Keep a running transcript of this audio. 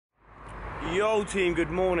Yo team, good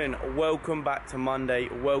morning. Welcome back to Monday.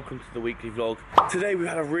 Welcome to the weekly vlog. Today we've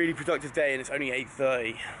had a really productive day and it's only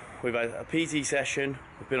 8:30. We've had a PT session,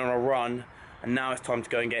 we've been on a run, and now it's time to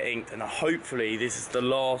go and get inked. And hopefully this is the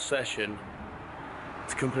last session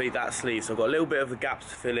to complete that sleeve. So I've got a little bit of the gaps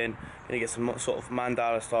to fill in. Gonna get some sort of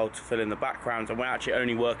mandala style to fill in the backgrounds, and we're actually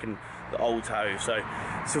only working the old toe. So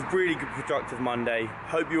it's a really good productive Monday.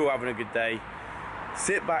 Hope you're all having a good day.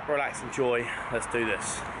 Sit back, relax, enjoy. Let's do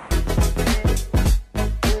this.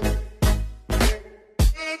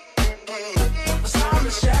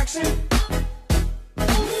 Jackson.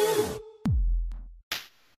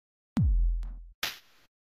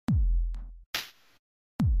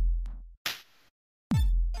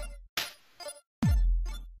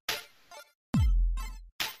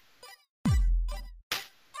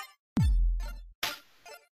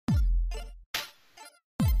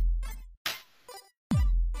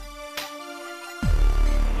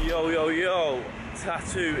 Yo,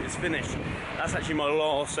 tattoo is finished. That's actually my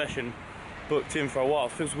last session booked in for a while.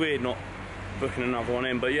 It feels weird not booking another one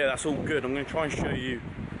in, but yeah, that's all good. I'm going to try and show you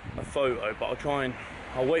a photo, but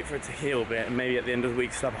I'll wait for it to heal a bit, and maybe at the end of the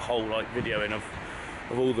week slap a whole video in of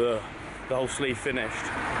all the whole sleeve finished.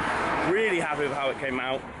 Really happy with how it came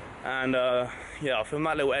out, and yeah, I filmed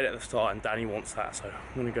that little edit at the start and Danny wants that, so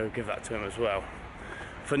I'm going to go give that to him as well.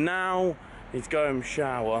 For now, I need to go and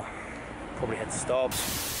shower, probably head to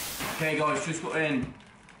Starbucks. Okay guys, just got in.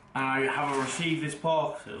 I have received this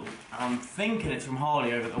parcel. I'm thinking it's from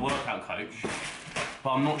Harley over at the workout coach, but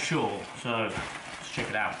I'm not sure, so let's check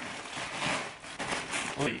it out.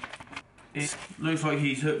 It looks like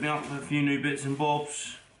he's hooked me up with a few new bits and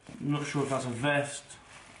bobs. I'm not sure if that's a vest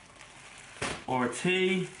or a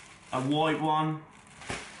tee, a white one.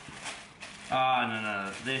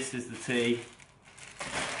 No, this is the tee.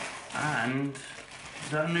 And is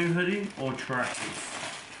that a new hoodie or tracksuit?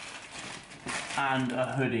 And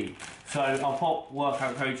a hoodie. So I'll pop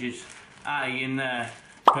workout coaches Addy in there.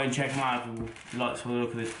 Go and check them out if you like to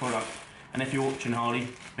look at this product. And if you're watching Harley,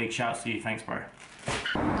 big shouts to you. Thanks, bro.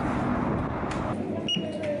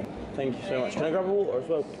 Thank you so much. Can I grab a water as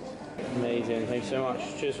well, please? Amazing. Thank you so much.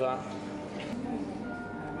 Cheers for that.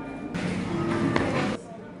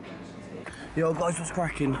 Yo guys, what's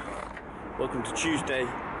cracking? Welcome to Tuesday.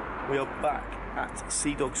 We are back at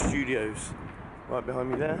Sea Dog Studios. Right behind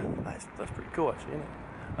me there. That's pretty cool actually, isn't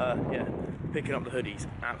it? Yeah, picking up the hoodies.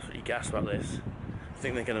 Absolutely gassed about this. I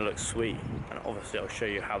think they're going to look sweet, and obviously I'll show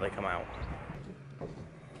you how they come out.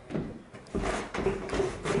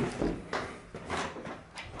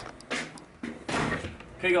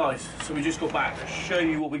 Okay guys, so we just got back to show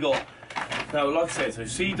you what we got. Now, like I said, so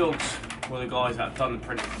Sea Dogs were the guys that have done the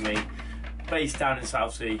printing for me, based down in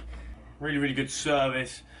Southsea. Really good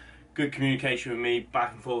service. Good communication with me,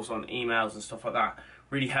 back and forth on emails and stuff like that.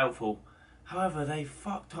 Really helpful. However, they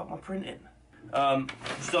fucked up my printing. Start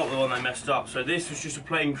with the one they messed up. So this was just a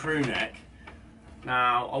plain crew neck.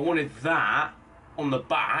 Now, I wanted that on the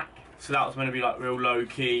back, so that was going to be like real low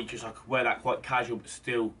key, just I could wear that quite casual, but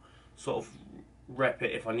still sort of rep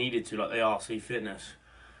it if I needed to, like the RC Fitness.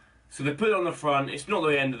 So they put it on the front. It's not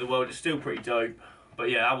the end of the world. It's still pretty dope. But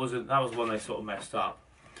yeah, that was the one they sort of messed up.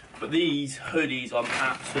 But these hoodies I'm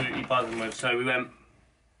absolutely buzzing with. So we went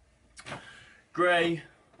grey,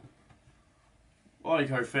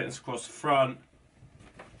 Olico Fitness across the front,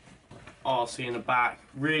 RC in the back.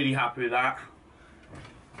 Really happy with that.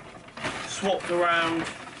 Swapped around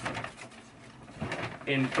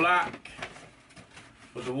in black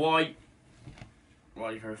with the white,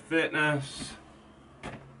 Olico Fitness.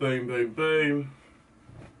 Boom.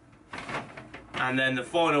 And then the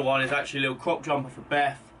final one is actually a little crop jumper for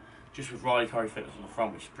Beth, just with Riley Curry Fitness on the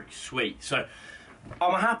front, which is pretty sweet. So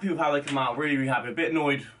I'm happy with how they come out, really happy. A bit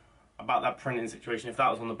annoyed about that printing situation. If that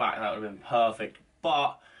was on the back, that would have been perfect.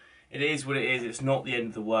 But it is what it is. It's not the end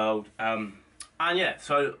of the world. And yeah,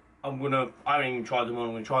 so I haven't even tried them on.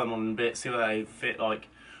 I'm gonna try them on in a bit, see what they fit like,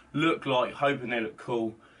 look like, hoping they look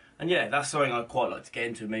cool. And yeah, that's something I'd quite like to get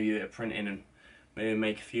into, maybe a bit of printing and maybe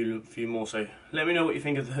make a few more. So let me know what you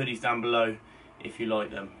think of the hoodies down below. If you like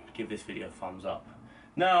them, give this video a thumbs up.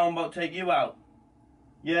 Now I'm about to take you out.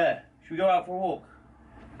 Yeah, should we go out for a walk?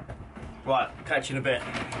 Right, catch you in a bit.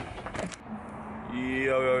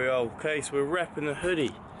 Yo. Okay, so we're repping the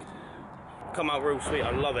hoodie. Come out real sweet, I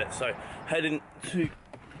love it. So heading to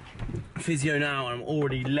physio now, and I'm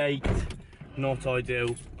already late. Not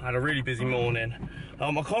ideal. Had a really busy morning.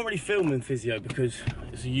 I can't really film in physio because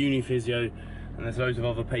it's a uni physio and there's loads of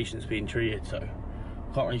other patients being treated, so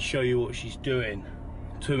I can't really show you what she's doing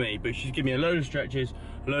to me, but she's giving me a load of stretches,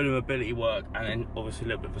 a load of mobility work, and then obviously a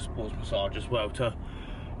little bit of a sports massage as well to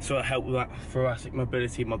so I help with that thoracic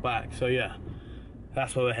mobility in my back. So yeah,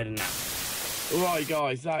 that's where we're heading now. Alright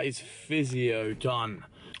guys, that is physio done.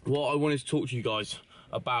 What I wanted to talk to you guys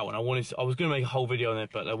about, and I was going to make a whole video on it,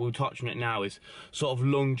 but we'll touch on it now, is sort of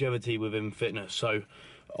longevity within fitness. So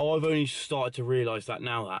I've only started to realise that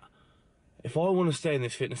now, that if I want to stay in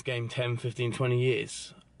this fitness game 10, 15, 20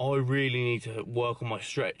 years, I really need to work on my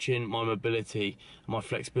stretching, my mobility, and my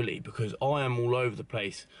flexibility, because I am all over the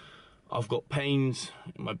place. I've got pains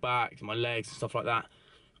in my back, my legs and stuff like that,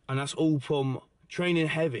 and that's all from training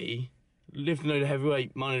heavy, lifting a load of heavy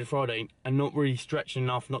weight Monday to Friday, and not really stretching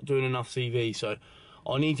enough, not doing enough CV. So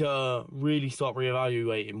I need to really start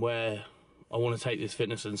reevaluating where I want to take this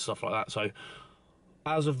fitness and stuff like that. So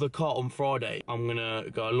as of the cut on Friday, I'm gonna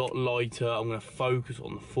go a lot lighter. I'm gonna focus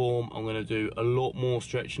on the form. I'm gonna do a lot more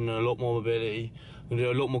stretching and a lot more mobility. I'm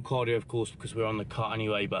gonna do a lot more cardio, of course, because we're on the cut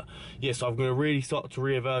anyway. But yes, I'm gonna really start to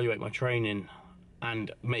reevaluate my training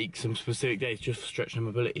and make some specific days just for stretching and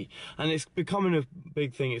mobility. And it's becoming a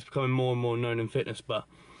big thing. It's becoming more and more known in fitness. But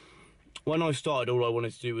when I started, all I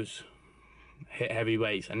wanted to do was hit heavy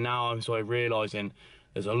weights, and now I'm sort of realising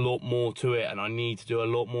there's a lot more to it, and I need to do a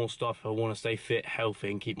lot more stuff if I want to stay fit,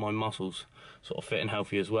 healthy, and keep my muscles sort of fit and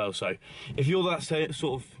healthy as well. So if you're that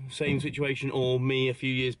sort of same situation, or me a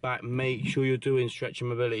few years back, make sure you're doing stretch and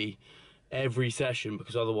mobility every session,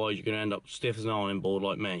 because otherwise you're going to end up stiff as an ironing board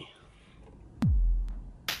like me.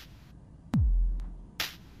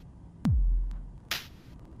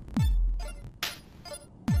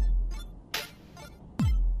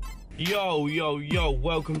 Yo,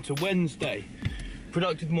 welcome to Wednesday.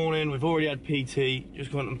 Productive morning. We've already had PT,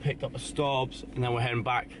 just gone and picked up the starbs, and then we're heading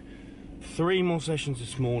back. 3 more sessions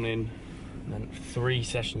this morning, and then 3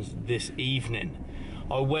 sessions this evening.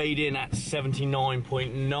 I weighed in at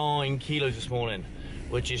 79.9 kilos this morning,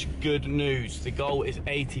 which is good news. The goal is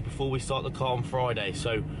 80 before we start the car on Friday,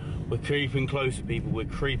 so we're creeping closer, people. We're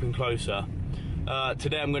creeping closer.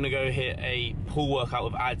 Today I'm going to go hit a pull workout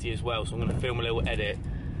with Adzi as well, so I'm going to film a little edit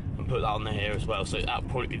and put that on there here as well, so that'll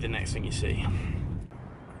probably be the next thing you see.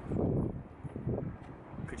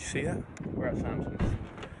 Could you see that? We're at Samson's,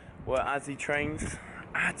 where Adzi trains.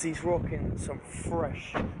 Adzi's rocking some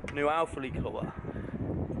fresh new Alpha League colour,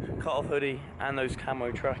 cut-off hoodie, and those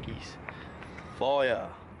camo trackies. Fire!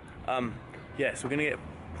 Yeah, so we're gonna get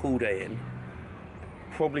pull day in.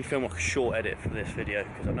 Probably film like a short edit for this video,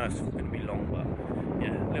 because I know it's going to be long, but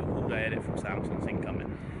yeah, a little pull day edit from Samson's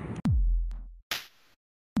incoming.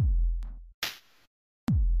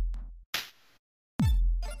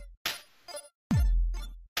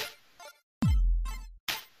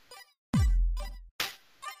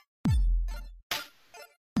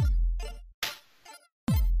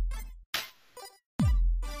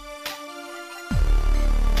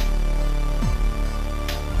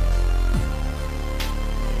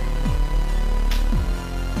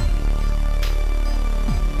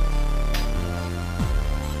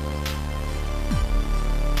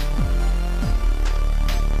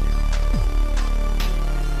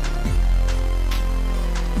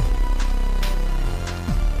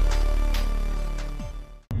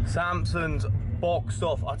 Samson's boxed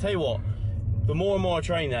off. I'll tell you what, the more and more I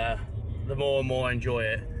train there, the more and more I enjoy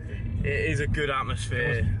it. It is a good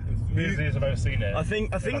atmosphere. Busy as I've ever seen it. I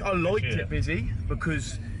think I liked it busy,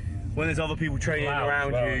 because when there's other people training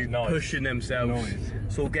around you, pushing themselves,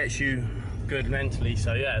 sort of gets you good mentally.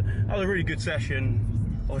 So yeah, that was a really good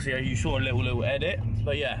session. Obviously you saw a little edit,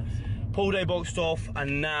 but yeah, pull day boxed off,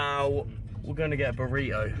 and now we're gonna get a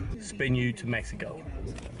burrito, spin you to Mexico.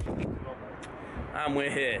 And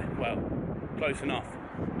we're here. Well, close enough.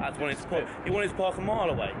 That's when it's park. He wanted to park a mile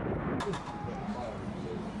away.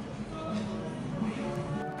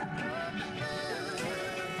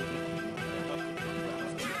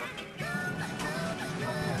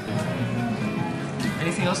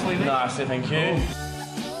 Anything else for you, mate? No, that's it, thank you.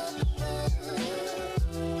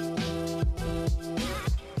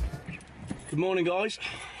 Good morning, guys.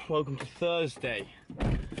 Welcome to Thursday.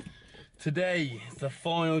 Today is the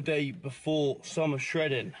final day before summer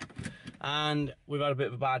shredding, and we've had a bit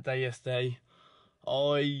of a bad day yesterday.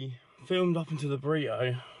 I filmed up into the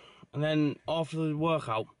burrito, and then after the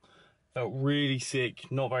workout, felt really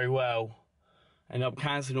sick, not very well. Ended up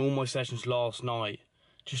cancelling all my sessions last night.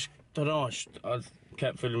 Just, I don't know, I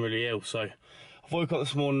kept feeling really ill. So I woke up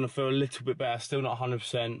this morning, I feel a little bit better, still not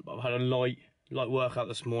 100%, but I've had a light workout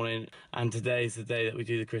this morning, and today is the day that we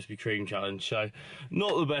do the Krispy Kreme challenge. So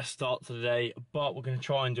not the best start to the day, but we're going to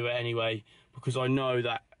try and do it anyway, because I know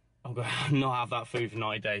that I'm going to not have that food for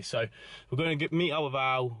 90 days. So we're going to meet up with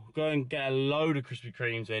Al, go and get a load of Krispy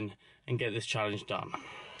Kremes in, and get this challenge done.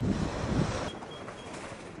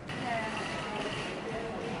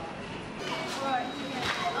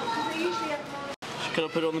 Can I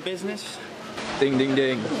put it on the business? Ding, ding,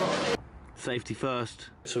 ding. Safety first.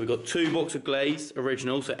 So we've got 2 boxes of glazed,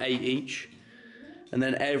 original, so 8 each. And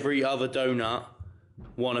then every other donut,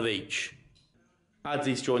 1 of each.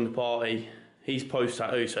 Adzy's joined the party. He's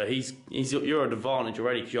post-tattoo, so you're at an advantage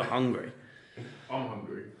already because you're hungry. I'm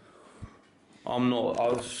hungry. I'm not. I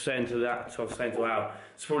was saying to Al,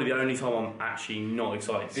 it's probably the only time I'm actually not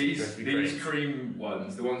excited to see Krispy Kreme. These cream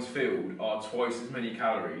ones, the ones filled, are twice as many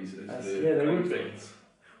calories as the yeah, they would be.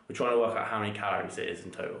 We're trying to work out how many calories it is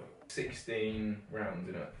in total. 16 rounds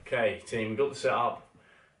in it. Okay, team, we've got the setup.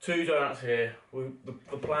 2 donuts here.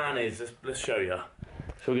 The plan is, let's show you.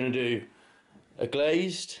 So we're going to do a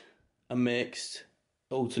glazed, a mixed,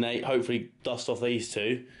 alternate, hopefully dust off these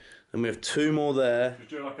 2. Then we have 2 more there.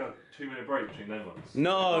 Just do like a 2-minute break between them ones.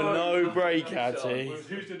 No break, Adzy.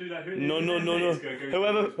 Who's to do that? No.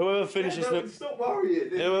 Whoever finishes the... Stop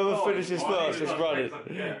worrying. Whoever finishes first is running.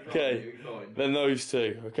 Okay, then those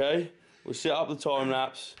 2, okay? We'll set up the time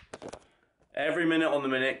lapse. Every minute on the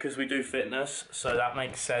minute, because we do fitness, so that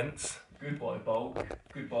makes sense. Goodbye, bulk.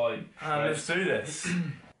 Goodbye. And let's do this. 2,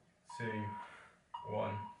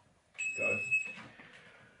 1, go.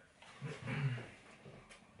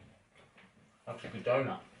 That's a good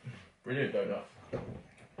donut. Brilliant donut.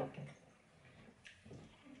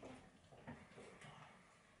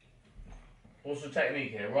 What's the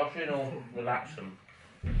technique here? Rushing or relaxing?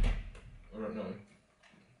 I don't know.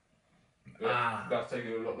 Ah. That's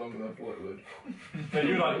taking a lot longer than I thought it would. So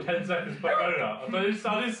you like 10 seconds per donut.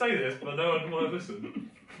 I didn't say this, but I know I didn't want to listen.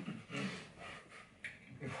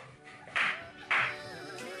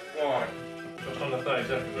 Alright. Just under 30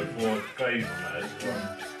 seconds before glaze on that is wrong.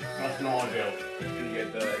 That's not ideal. It's going to get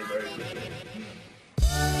dirty very quickly.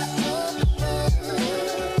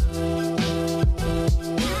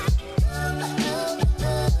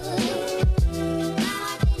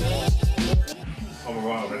 I'm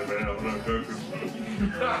alright, I'm in a minute, I'm not joking.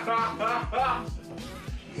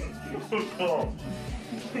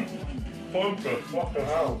 Focus, what the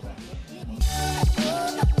hell?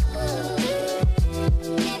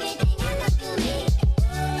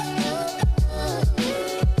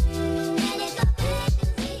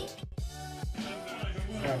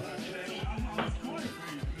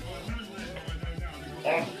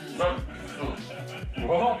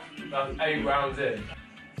 What? That's 8 rounds in.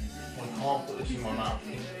 I can't put this in my mouth.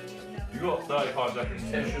 You got 35 seconds.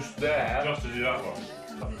 It's just there. Just to do that one.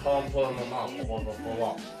 I can't put it in my mouth. I've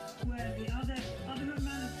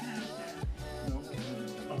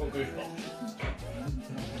got goosebumps.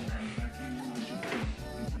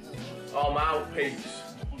 I'm out, peeps.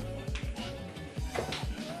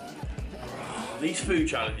 These food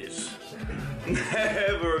challenges.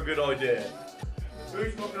 Never a good idea.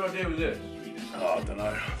 Whose fucking idea was this? Oh, I don't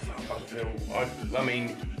know. I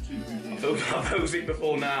feel sick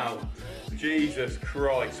before now. Jesus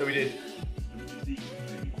Christ. So we did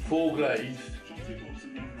 4 glazed,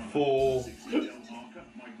 4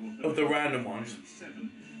 of the random ones.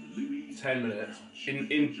 10 minutes. In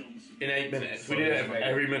 8 minutes. We did it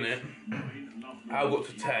every minute. Al got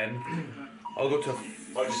to 10. I got to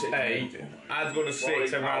 8. Ad's got to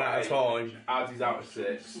 6 and ran out of time. Adzy's out of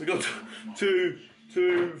 6. We got two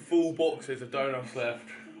full boxes of donuts left.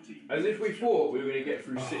 As if we thought we were going to get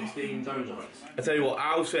through 16 donuts. I tell you what,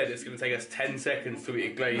 Al said it's going to take us 10 seconds to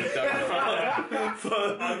eat a glazed donut.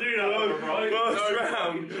 I do know, right?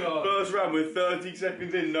 First round, we're 30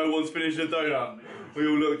 seconds in, no one's finished a donut. We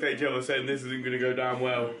all looked at each other saying this isn't going to go down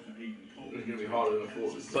well. It's going to be harder than I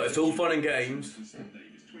thought. But it's all fun and games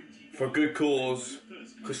for a good cause,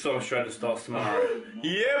 because Summer Shredder starts tomorrow.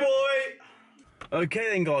 Yeah, boy! Okay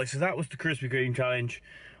then guys, so that was the Krispy Kreme challenge.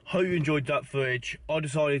 Hope you enjoyed that footage. I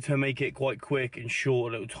decided to make it quite quick and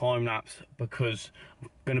short, a little time lapse, because I'm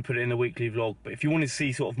going to put it in the weekly vlog. But if you want to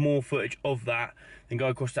see sort of more footage of that, then go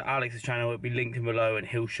across to Alex's channel. It'll be linked in below, and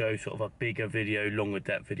he'll show sort of a bigger video, longer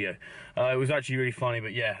depth video. It was actually really funny,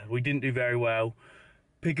 but yeah, we didn't do very well.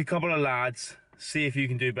 Pick a couple of lads, see if you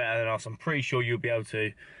can do better than us. I'm pretty sure you'll be able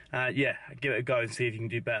to. Yeah, give it a go and see if you can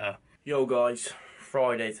do better. Yo guys,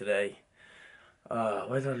 Friday today.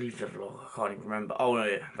 Where did I leave the vlog? I can't even remember. Oh no,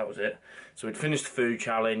 yeah, that was it. So we'd finished the food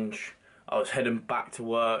challenge. I was heading back to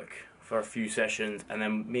work for a few sessions, and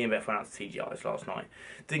then me and Beth went out to TGI's last night.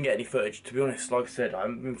 Didn't get any footage. To be honest, like I said, I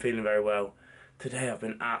haven't been feeling very well. Today I've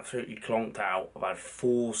been absolutely clonked out. I've had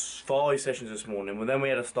 5 sessions this morning. Well, then we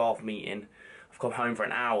had a staff meeting. I've come home for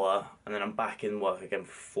an hour, and then I'm back in work again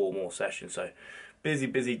for 4 more sessions. So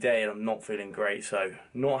busy day, and I'm not feeling great. So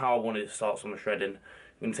not how I wanted to start summer shredding.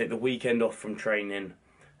 I'm going to take the weekend off from training and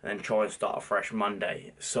then try and start a fresh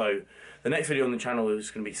Monday. So the next video on the channel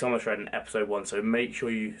is going to be Summer Shredding episode 1. So make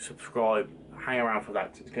sure you subscribe, hang around for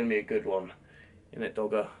that, 'cause it's going to be a good one. Isn't it,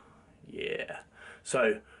 Dogger? Yeah.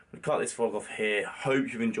 So, we'll cut this vlog off here.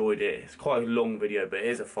 Hope you've enjoyed it. It's quite a long video, but it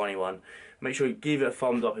is a funny one. Make sure you give it a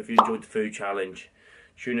thumbs up if you enjoyed the food challenge.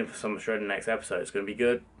 Tune in for some shredding next episode. It's going to be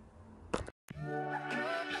good.